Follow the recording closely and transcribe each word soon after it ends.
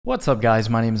What's up, guys?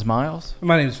 My name is Miles.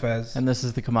 My name is Fez. And this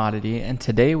is The Commodity. And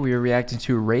today we are reacting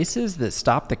to races that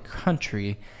stop the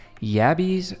country.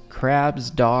 Yabbies, crabs,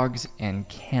 dogs, and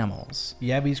camels.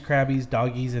 Yabbies, crabbies,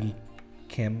 doggies, and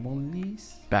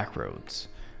camelies? Backroads.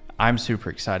 I'm super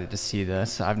excited to see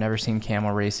this. I've never seen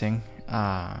camel racing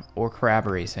or crab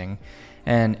racing.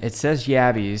 And it says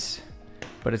yabbies,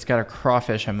 but it's got a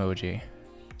crawfish emoji.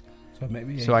 So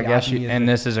maybe. So I guess you, and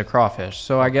this is a crawfish.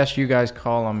 So I guess you guys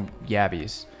call them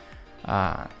yabbies. We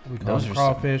call them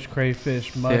crawfish,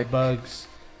 crayfish, mud bugs,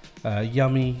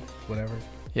 yummy, whatever.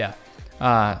 Yeah.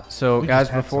 So guys,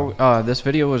 before this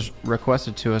video was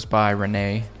requested to us by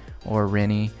Renee or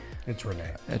Rennie. It's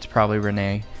Renee. It's probably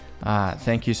Renee.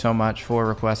 Thank you so much for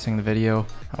requesting the video.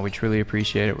 We truly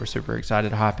appreciate it. We're super excited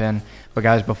to hop in. But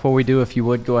guys, before we do, if you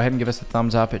would go ahead and give us a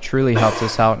thumbs up, it truly helps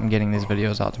us out in getting these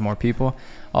videos out to more people.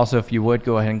 Also, if you would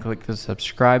go ahead and click the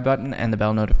subscribe button and the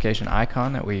bell notification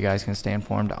icon, that way you guys can stay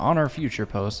informed on our future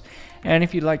posts. And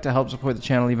if you'd like to help support the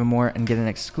channel even more and get an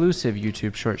exclusive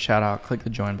YouTube short shout out, click the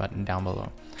join button down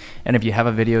below. And if you have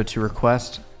a video to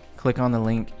request, click on the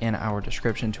link in our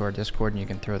description to our Discord, and you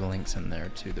can throw the links in there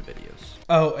to the videos.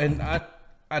 Oh, and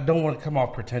I don't want to come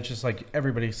off pretentious like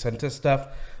everybody sent us stuff,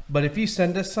 but if you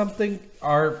send us something,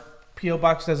 our P.O.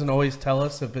 box doesn't always tell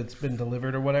us if it's been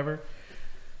delivered or whatever.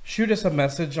 Shoot us a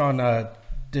message on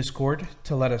Discord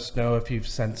to let us know if you've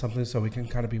sent something so we can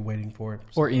kind of be waiting for it.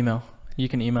 Or email. You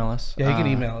can email us. Yeah, you can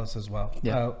email us as well.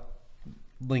 Yeah.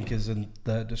 Link is in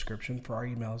the description for our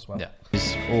email as well. Yeah.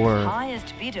 Or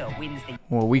highest bidder wins the.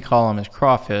 What we call them is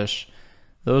crawfish.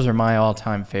 Those are my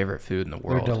all-time favorite food in the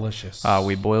world. They're delicious.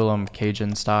 We boil them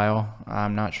Cajun style.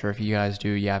 I'm not sure if you guys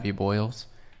do yabby boils,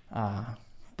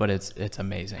 but it's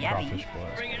amazing. Yabby. Crawfish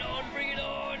boils. Bring it on, bring it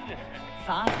on!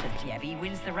 Fastest yabby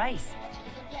wins the race,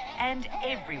 and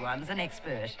everyone's an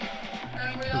expert.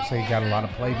 Looks like you got a lot of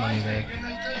play money there.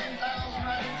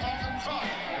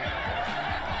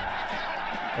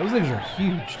 Those things are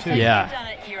huge too. Yeah. You've done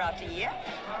it year after year.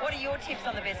 What are your tips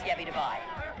on the best yabby to buy?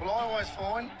 Well, I always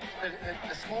find that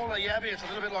the smaller yabby, it's a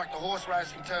little bit like the horse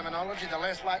racing terminology. The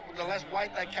less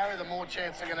weight they carry, the more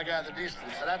chance they're going to go the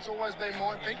distance. So that's always been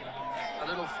my pick. A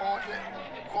little fine.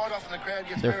 Quite often the crowd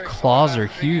gets Their very claws are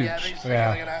excited huge. about the big yabbies, so Yeah.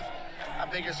 they're going to have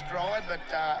a bigger stride, but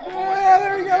I've always Yeah, found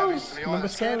there he the yabbies goes. to be Number either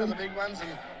scared of 7. the big ones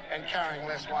and carrying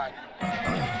less weight.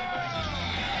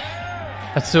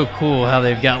 That's so cool how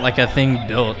they've got like a thing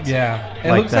built. Yeah, it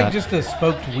Like looks that. like just a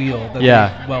spoked wheel that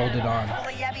they welded on. Will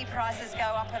the yabby prices go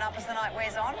up and up as the night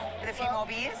wears on, with a few more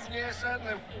beers? Yeah,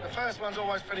 certainly. The first one's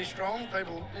always pretty strong.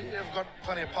 People have got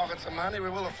plenty of pockets of money. We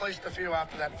will have fleeced a few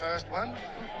after that first one.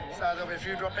 So there'll be a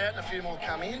few drop out and a few more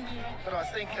come in. But I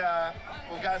think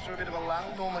we'll go through a bit of a lull,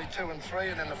 normally 2 and 3,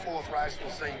 and then the fourth race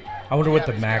we'll see. I wonder what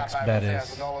the Yabbies max go up bet over is.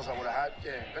 $1,000, I would have hoped,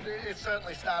 yeah. But it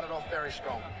certainly started off very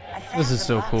strong. This is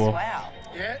so $1,000, cool. Wow.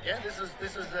 Yeah, this is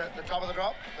the top of the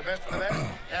drop, the best of the best,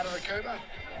 out of the Cooper,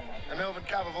 the Melbourne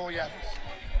Cup of all yabbies.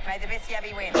 May the best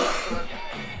yabby win.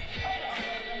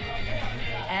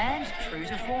 And true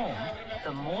to form,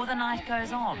 the more the night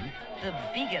goes on, the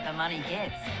bigger the money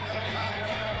gets.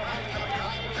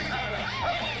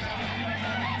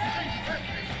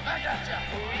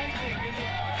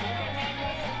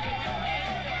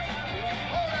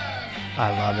 I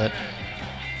love it.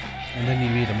 And then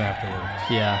you eat them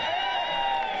afterwards. Yeah,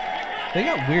 They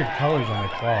got weird colors on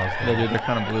their claws. they do. They're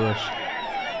kind of bluish.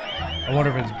 I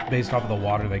wonder if it's based off of the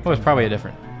water they Well, it's come probably a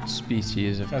from. different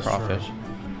species of That's crawfish. true.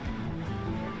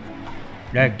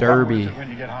 Yeah, Derby. When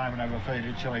you get home and have a feed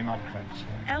of chili mud crabs.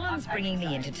 Alan's bringing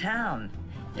me into town,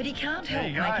 but he can't help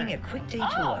you go. making a quick detour.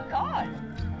 Oh, God.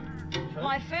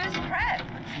 My first crab.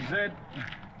 She said,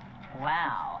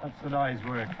 Wow. that's the day's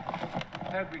work.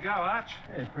 How'd we go, Arch?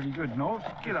 Yeah, pretty good, Norv.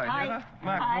 G'day, Hi. Heather.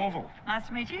 Mark Hi. Norval. Nice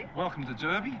to meet you. Welcome to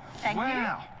Derby. Thank you.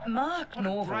 Wow. Mark What a great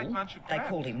Norval, bunch of they crabs.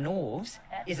 call him Norvs,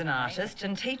 is an artist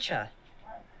and teacher.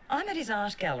 I'm at his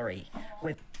art gallery,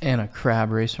 where And a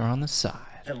crab racer on the side.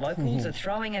 the locals are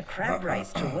throwing a crab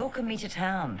race to welcome me to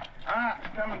town. Ah,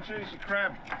 come and choose a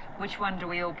crab. Which one do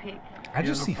we all pick? I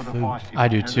just see Look for the food. feisty I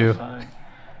do one, Heather, too. so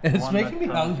And it's one making me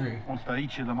that, hungry. Wants to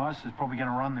eat you the most is probably going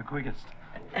to run the quickest.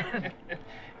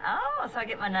 Oh, so I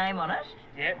get my name on it.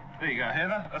 Yep. There you go,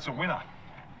 Heather. That's a winner.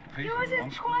 He's Yours the one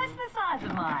is twice scored. the size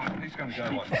of mine. He's going to go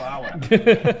like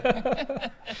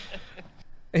Farwell.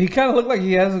 He kind of looked like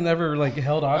he hasn't ever like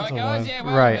held on Right, to guys, one. yeah,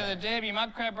 welcome Right. to the Derby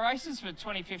Mud Crab Races for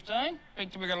 2015.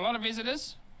 We've got a lot of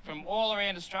visitors from all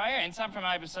around Australia and some from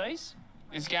overseas.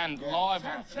 It's going live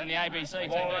on the ABC TV.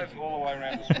 Live all the way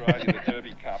around Australia, the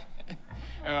Derby Cup.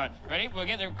 All right, ready? We'll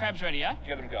get the crabs ready, yeah?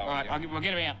 Get them going. All right, we'll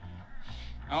get them out.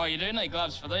 Oh, you do need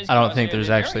gloves for these. I don't guys think here. there's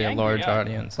They're actually very a large angry,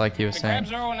 audience, like he was The saying.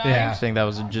 crabs are all named. Yeah. I think that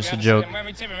was just a Yeah, joke. When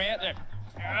we tip them out there.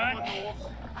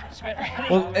 Alright.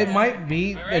 Well, it might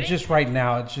be. It's just right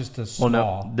now. It's just a Well, small.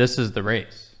 no, this is the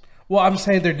race. Well, I'm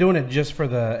saying they're doing it just for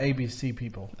the ABC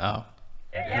people. Oh.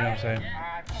 You know what I'm saying?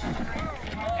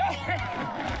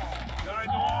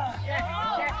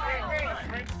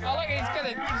 Oh, look, he's trying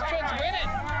to win it.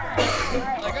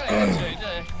 They got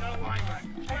it,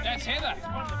 that's Heather.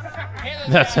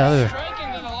 Heather's That's going Heather. straight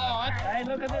into the line. Hey,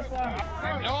 look at this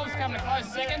one. Norm's coming to close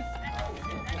second.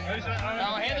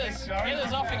 Oh,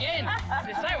 Heather's off again.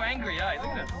 They're so angry, eh? Look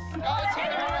at it. Oh, it's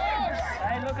Heather and Norm's.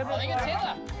 Hey, look at this. I think it's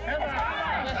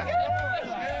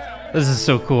Heather. This is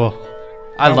so cool.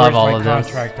 I Now, love where's all my of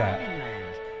this. contract at?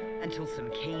 Until some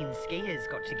keen skiers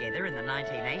got together in the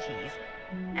 1980s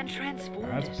and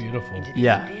transformed That's it beautiful. into this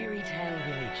Yeah. fairy tale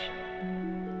village.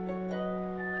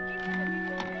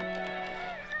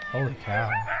 Holy cow.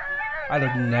 I'd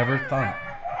have never thought.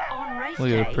 On race Look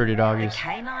at the day, pretty doggies. the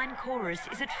canine chorus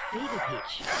is at fever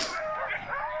pitch.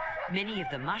 Many of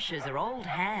the mushers are old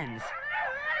hands.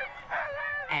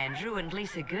 Andrew and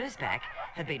Lisa Gersbach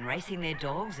have been racing their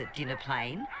dogs at Dinner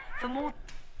Plain for more.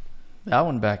 That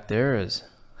one back there is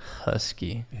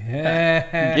husky.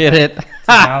 Yeah. Get it? It's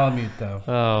a Malamute, though.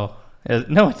 Oh.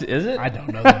 No, is it? I don't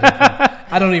know the difference.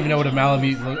 I don't even know what a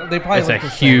Malamute looks. They probably It's a look the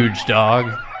same. huge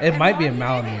dog. It might be a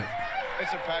Malamute.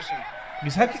 It's a passion.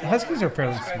 Because Huskies are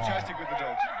fairly small. Fantastic with the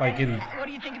dogs. Like in What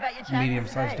do you think about your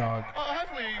medium-sized dog.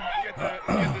 Hopefully you get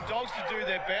the dogs to do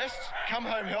their best, come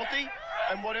home healthy,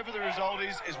 and whatever the result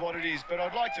is what it is. But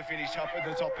I'd like to finish up at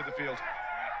the top of the field.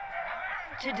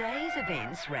 Today's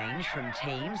events range from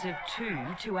teams of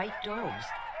 2 to 8 dogs,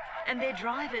 and their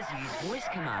drivers use voice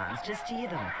commands to steer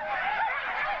them.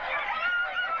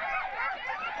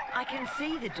 I can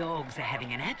see the dogs are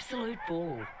having an absolute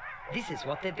ball. This is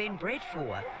what they've been bred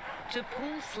for, to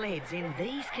pull sleds in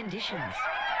these conditions.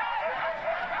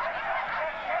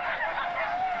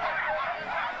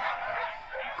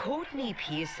 Courtney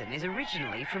Pearson is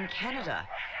originally from Canada,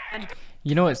 and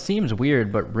You know, it seems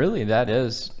weird, but really that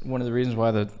is one of the reasons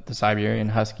why the Siberian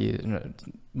Husky,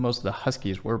 most of the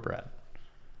Huskies were bred.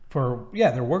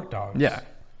 They're work dogs. Yeah.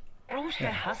 brought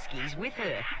her huskies with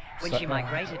her when she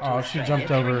migrated to Oh, she Australia jumped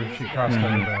 3 over. years She ago. crossed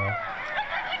over the.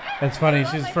 It's funny.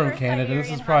 She's from Canada.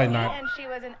 This is probably not. And she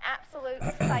was an absolute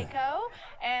psycho.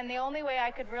 And the only way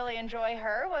I could really enjoy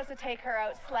her was to take her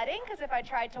out sledding, because if I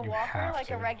tried to walk her have like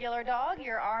to. a regular dog,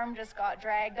 your arm just got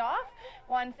dragged off.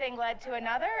 One thing led to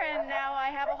another, and now I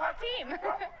have a whole team.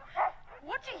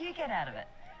 What do you get out of it?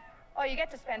 Oh, you get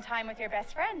to spend time with your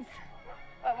best friends.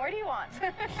 What more do you want? Sounds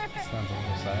a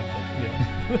little sad,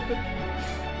 but yeah.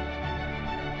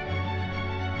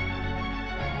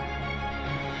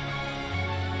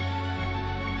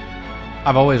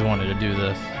 I've always wanted to do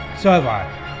this. So have I.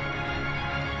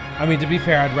 I mean, to be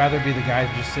fair, I'd rather be the guy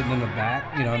just sitting in the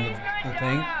back, you know, in the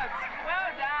thing. Well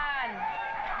done.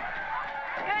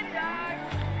 Good dog.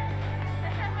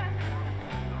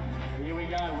 Here we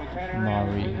go. We're turning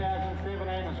Marie. around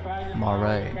 2017 Australian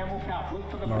Marais. Camel Cup. Look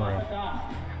for the Marais. first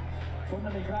up. Wouldn't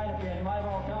it be great if we had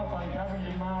mobile telephone coverage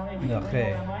in Marais? We could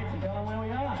Okay. ring all our mates and tell them where we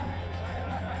are.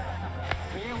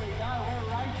 Here we go. We're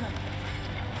racing.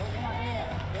 Look out there.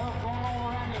 We're going all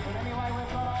around here, but anyway,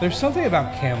 we've got There's something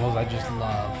about camels I just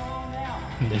love.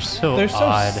 They're so They're so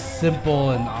odd.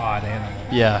 simple and odd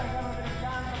animals. Yeah.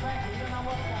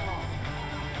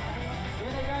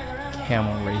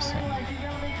 Camel racing.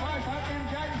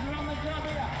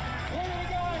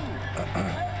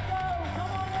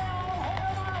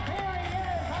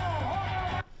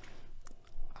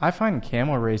 I find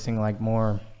camel racing like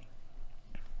more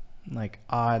like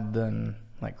odd than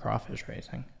like crawfish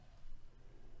racing.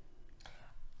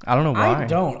 I don't know why. I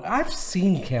don't. I've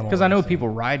seen camel Because I know racing. people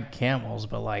ride camels,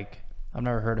 but like I've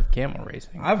never heard of camel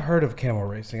racing. I've heard of camel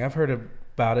racing. I've heard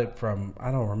about it from, I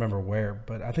don't remember where,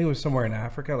 but I think it was somewhere in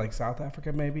Africa, like South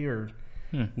Africa maybe, or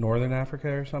Northern Africa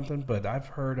or something. But I've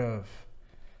heard of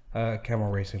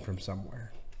camel racing from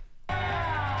somewhere.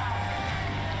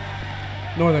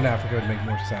 Northern Africa would make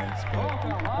more sense, but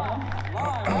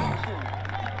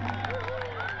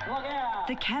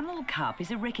The Camel Cup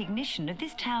is a recognition of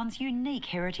this town's unique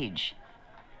heritage.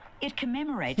 It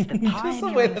commemorates the the way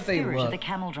pioneering that they spirit of look. the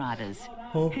camel drivers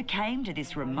who came to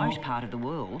this remote part of the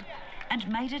world and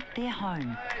made it their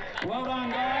home. Well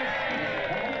done, guys.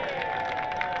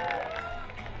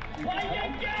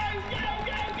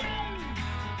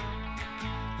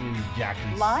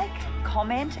 jockeys. Like,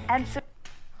 comment, and subscribe.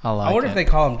 I like I wonder it. if they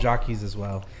call them jockeys as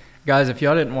well. Guys, if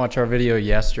y'all didn't watch our video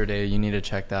yesterday, you need to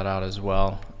check that out as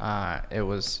well. It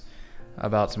was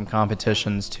about some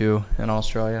competitions too in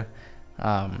Australia.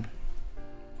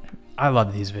 I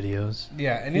love these videos.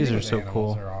 Yeah, and these are so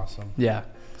cool. Are awesome. Yeah,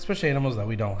 especially animals that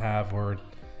we don't have or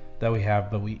that we have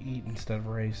but we eat instead of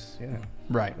race. You know,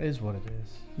 right. It is what it is.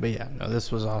 But yeah, no,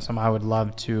 this was awesome. I would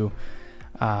love to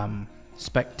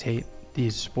spectate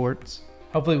these sports.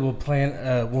 Hopefully, we'll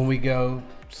plan when we go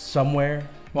somewhere.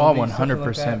 Well, I'll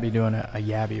 100% be doing a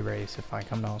yabby race if I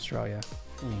come to Australia.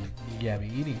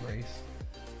 Yabby eating race.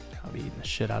 I'll be eating the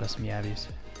shit out of some yabbies.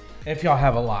 If y'all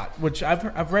have a lot, which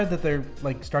I've read that they're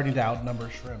like starting to outnumber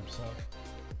shrimp,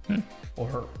 so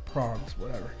or prawns,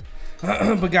 whatever.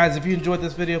 But guys, if you enjoyed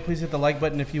this video, please hit the like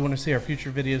button. If you want to see our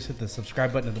future videos, hit the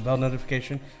subscribe button and the bell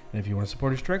notification. And if you want to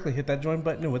support us directly, hit that join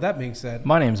button. And with that being said,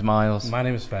 my name's Miles. My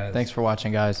name is Faz. Thanks for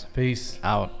watching, guys. Peace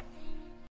out.